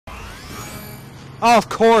Oh, of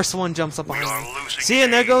course one jumps up We behind are me. losing See,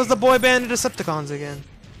 and there A. goes the boy band of Decepticons again.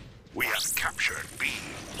 We have captured B.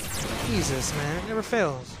 Jesus, man, it never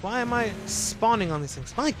fails. Why am I spawning on these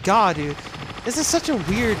things? My god, dude. This is such a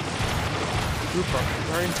weird group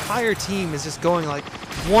up. Our entire team is just going like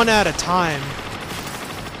one at a time.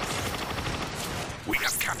 We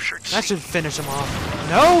have captured C. That should finish him off.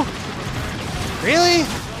 No? Really?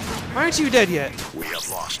 Why aren't you dead yet? We have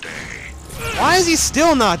lost A. Why is he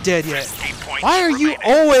still not dead yet? 50 points Why are you remaining.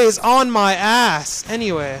 always on my ass?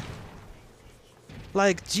 Anyway.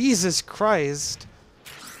 Like, Jesus Christ.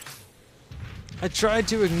 I tried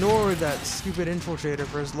to ignore that stupid infiltrator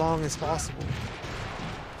for as long as possible.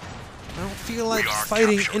 I don't feel like We are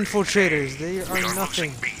fighting capturing infiltrators. A. They We are are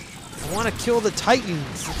nothing. losing B. I want to kill the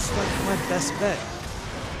Titans. It's like my best bet.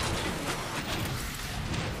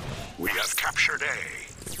 We have captured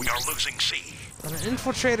A. We are losing C. And the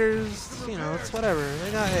infiltrators, you know, it's whatever.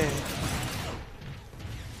 They got A.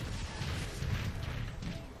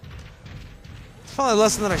 It's probably a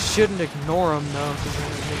lesson that I shouldn't ignore them, though, because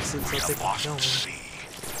then it makes it so We they have can kill me. lost C.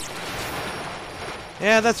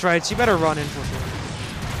 Yeah, that's right. You better run infiltrator.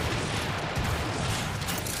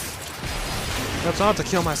 Yep, so I'll have to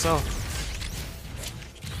kill myself.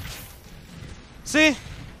 See?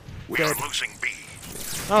 We Dead. are losing B.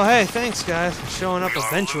 Oh, hey, thanks, guys, for showing up We are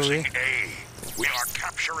eventually. losing A. We are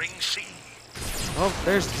capturing C. Oh,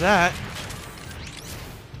 there's that.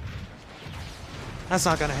 That's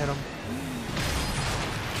not gonna hit him.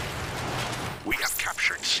 We have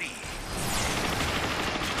captured C.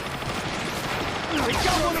 We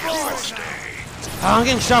got one of We have ours! lost A. Oh, I'm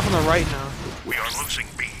getting shot from the right now. We are losing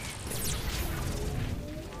B.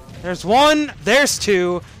 There's one, there's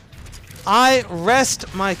two. I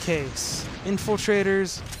rest my case.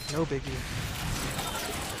 Infiltrators, no biggie.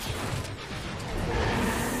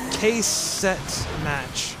 Case, set,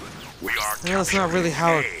 match. We are I know that's not really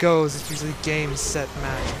how it goes. It's usually game, set,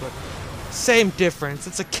 match, but same difference.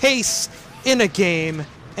 It's a case in a game,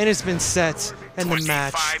 and it's been set, and the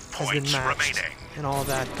match 25 has been points matched, remaining. and all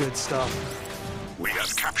that good stuff. We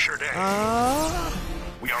have captured A.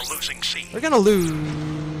 We are losing C. We're gonna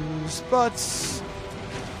lose, but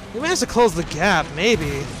we managed to close the gap,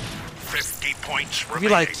 maybe. 50 points If remaining. you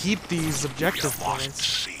like keep these we objective have lost points.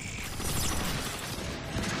 C.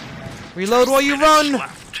 Reload while you 2 minutes run!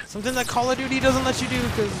 left. Something that Call of Duty doesn't let you do,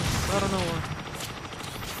 because I don't know why.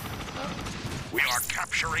 We are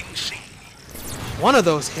capturing C. One of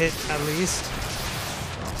those hit, at least.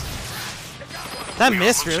 That We are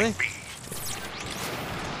missed, losing really? B.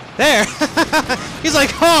 There! He's like,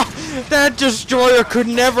 huh! That destroyer could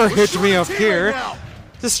never hit me up here.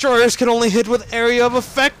 Destroyers can only hit with area of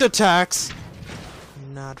effect attacks.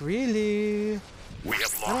 Not really. We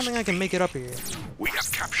have lost I don't think I can B. make it up here. We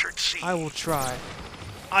have captured C. I will try.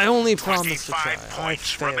 I only promise to try. 25 I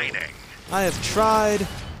points failed. remaining. I have tried,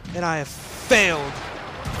 and I have failed.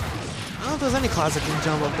 I don't know if there's any class that can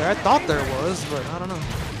jump up there. I thought there was, but I don't know.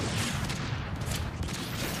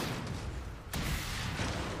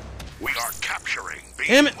 We are capturing B.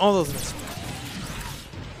 Damn it! All those missed.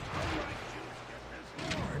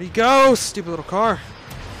 Where'd he go? Stupid little car.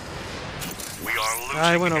 We are losing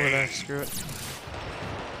I went over A. there. Screw it.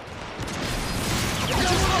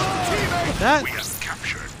 That We have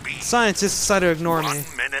captured B. scientist decided to ignore me.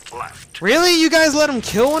 1 minute left. Really? You guys let him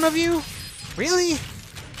kill one of you? Really?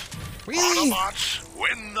 Really? Autobots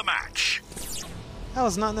win the match. That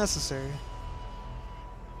was not necessary.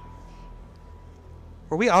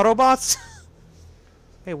 Were we Autobots?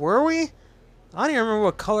 Hey, were we? I don't even remember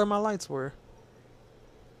what color my lights were.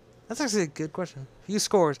 That's actually a good question. Few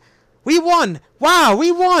scores. We won! Wow,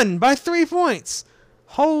 we won by 3 points!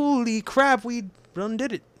 Holy crap, we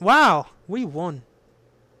did it. Wow, we won.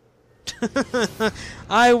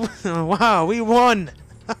 Wow, we won!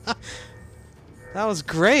 That was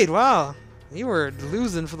great, wow. You were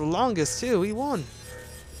losing for the longest, too. We won.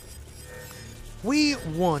 We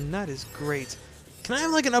won. That is great. Can I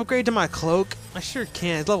have, like, an upgrade to my cloak? I sure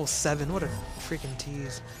can. It's level 7. What a freaking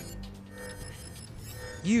tease.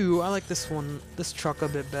 I like this one, this truck a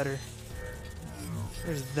bit better.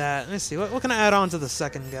 There's that. Let me see. What can I add on to the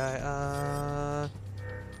second guy?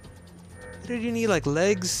 Did you need, like,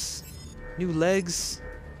 legs? New legs?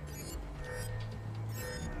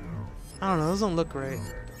 I don't know. Those don't look right.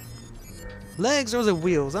 Legs or was it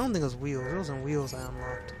wheels? I don't think it was wheels. It wasn't wheels I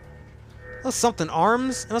unlocked. It was something.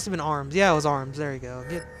 Arms? It must have been arms. Yeah, it was arms. There you go.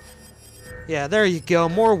 Yeah, there you go.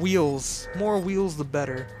 More wheels. More wheels, the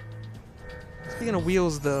better. Speaking of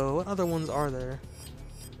wheels, though, what other ones are there?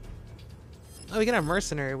 Oh, we can have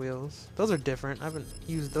mercenary wheels. Those are different. I haven't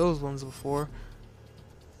used those ones before.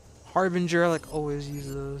 Harbinger, I like always use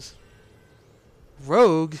those.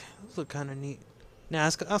 Rogue? Those look kind of neat. Nah,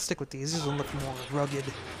 I'll stick with these. These will look more rugged.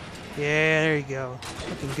 Yeah, there you go.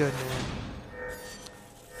 Looking good, man.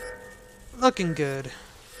 Looking good.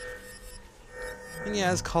 And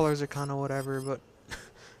yeah, his colors are kind of whatever, but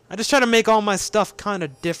I just try to make all my stuff kind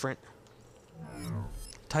of different.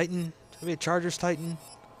 Titan. Maybe a Chargers Titan.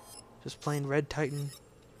 Just plain red Titan.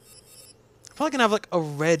 I'm probably gonna have like a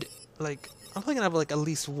red, like, I'm probably gonna have like at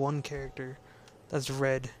least one character that's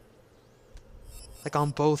red. Like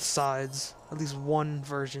on both sides. At least one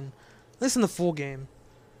version. At least in the full game.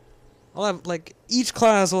 I'll have, like, each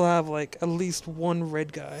class will have, like, at least one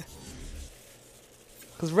red guy.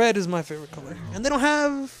 Because red is my favorite color. And they don't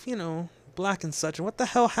have, you know, black and such. And what the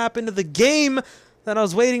hell happened to the game that I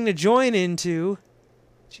was waiting to join into?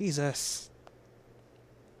 Jesus.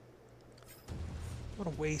 What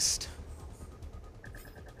a waste.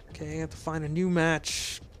 Okay, I have to find a new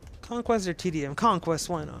match. Conquest or TDM? Conquest,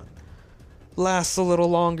 why not? Lasts a little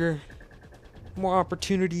longer. More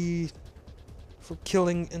opportunity for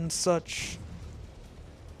killing and such.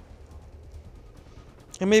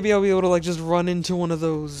 And maybe I'll be able to like just run into one of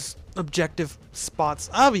those objective spots.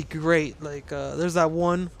 That'll be great. Like there's that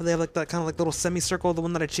one where they have like that kind of like little semicircle, the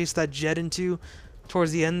one that I chased that jet into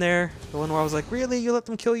towards the end there. The one where I was like, really? You let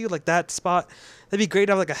them kill you? Like that spot. That'd be great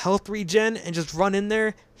to have like a health regen and just run in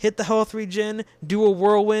there, hit the health regen, do a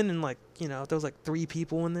whirlwind, and like, you know, if there was like 3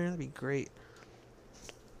 people in there, that'd be great.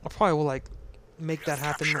 I probably will like make that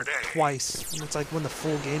happen like twice. And it's like when the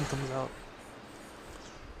full game comes out.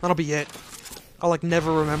 That'll be it. I'll like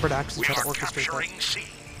never remember to actually try to orchestrate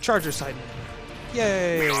that. Charger Titan.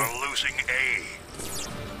 Yay! We are losing A.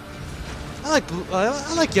 I like blue.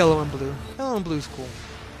 I like yellow and blue. Yellow and blue's cool.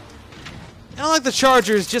 I like the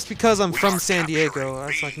Chargers just because I'm from San Diego.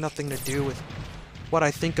 That's like nothing to do with what I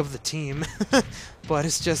think of the team. But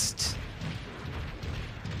it's just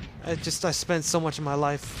I spent so much of my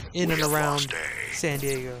life in and around San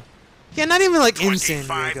Diego. Yeah, not even like in San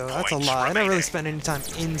Diego. That's a lie. I don't really spend any time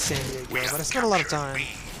in San Diego, but I spent a lot of time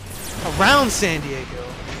around San Diego.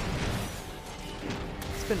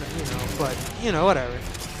 It's been, you know, but, you know, whatever.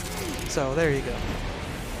 So, there you go.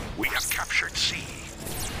 We have captured C.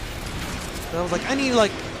 So I was like, I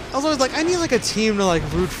was always like, I need like a team to like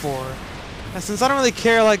root for. And since I don't really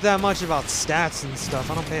care like that much about stats and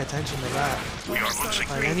stuff, I don't pay attention to that. We are losing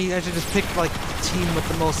Like, I should just pick like the team with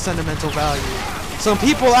the most sentimental value. So when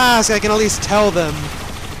people ask, I can at least tell them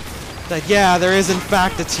that yeah, there is in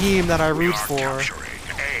fact a team that I root for.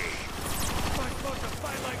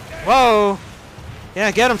 Whoa!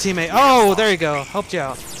 Yeah, get him, teammate. Oh, there you go. Helped you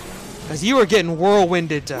out. Because you were getting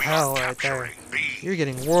whirlwinded to hell right there. You're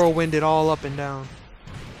getting whirlwinded all up and down.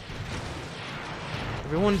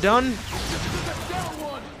 Everyone done?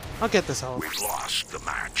 I'll get this health. We've lost the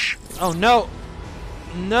match. Oh no!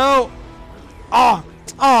 No! Oh!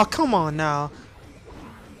 Oh, come on now.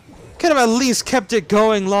 Could have at least kept it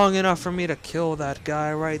going long enough for me to kill that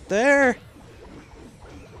guy right there.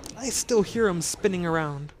 I still hear him spinning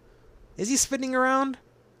around. Is he spinning around?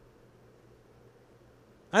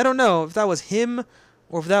 I don't know if that was him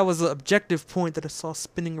or if that was the objective point that I saw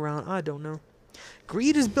spinning around. I don't know.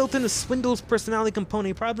 Greed is built into Swindle's personality component.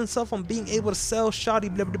 He prides himself on being able to sell shoddy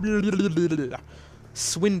blah blah blah blah blah blah.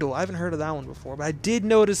 Swindle. I haven't heard of that one before, but I did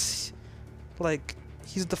notice, like,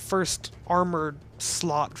 he's the first armored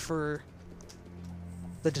slot for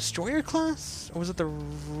the Destroyer class? Or was it the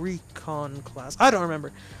Recon class? I don't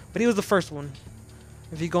remember. But he was the first one.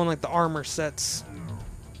 If you go in, like, the armor sets,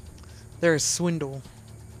 there is Swindle.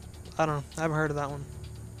 I don't know. I haven't heard of that one.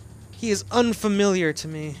 He is unfamiliar to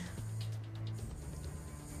me.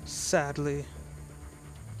 Sadly.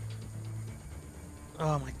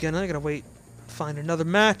 Oh my goodness, I gotta wait. Find another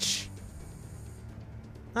match.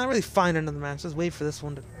 Not really find another match, just wait for this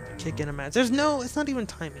one to kick in a match. There's no, it's not even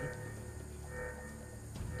timing.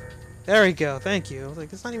 There we go, thank you. I was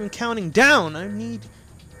like, it's not even counting down. I need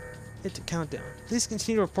it to count down. Please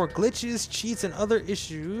continue to report glitches, cheats, and other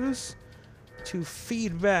issues to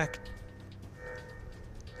feedback.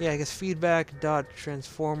 Yeah, I guess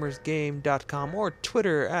feedback.transformersgame.com or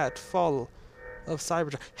Twitter at Fall of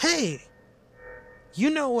Cybertron. Hey! You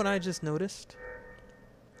know what I just noticed?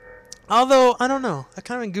 Although, I don't know. I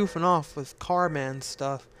kind of been goofing off with Carman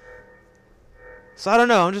stuff. So I don't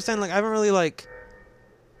know. I'm just saying, like, I haven't really, like,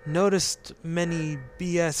 noticed many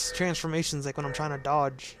BS transformations, like, when I'm trying to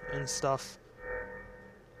dodge and stuff.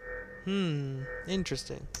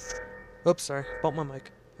 Interesting. Oops, sorry. Bumped my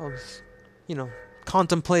mic. I was, you know,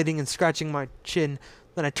 contemplating and scratching my chin.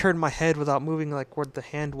 Then I turned my head without moving, like, where the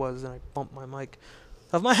hand was, and I bumped my mic.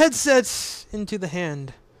 Of my headset into the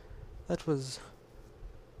hand. That was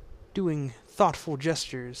doing thoughtful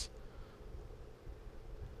gestures.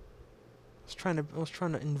 I was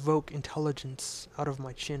trying to invoke intelligence out of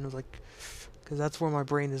my chin. I was like, because that's where my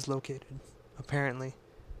brain is located, apparently.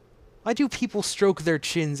 Why do people stroke their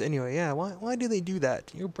chins anyway? Yeah, why do they do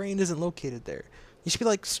that? Your brain isn't located there. You should be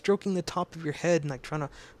like stroking the top of your head and like trying to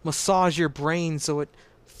massage your brain so it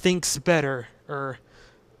thinks better. Or,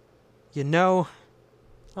 you know,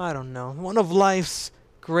 I don't know. One of life's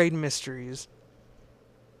great mysteries.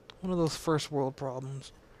 One of those first world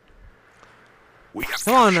problems.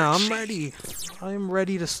 Come on now, I'm ready. I'm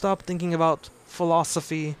ready to stop thinking about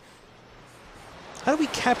philosophy. How do we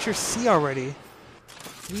capture C already?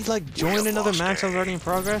 Did we like join another match that was already in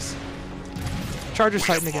progress? Charger's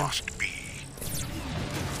Titan again.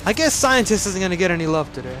 I guess Scientist isn't gonna get any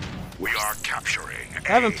love today. We are capturing.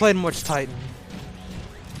 I haven't played much Titan.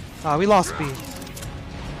 Ah, we lost B.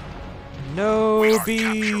 No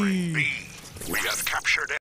B. We have captured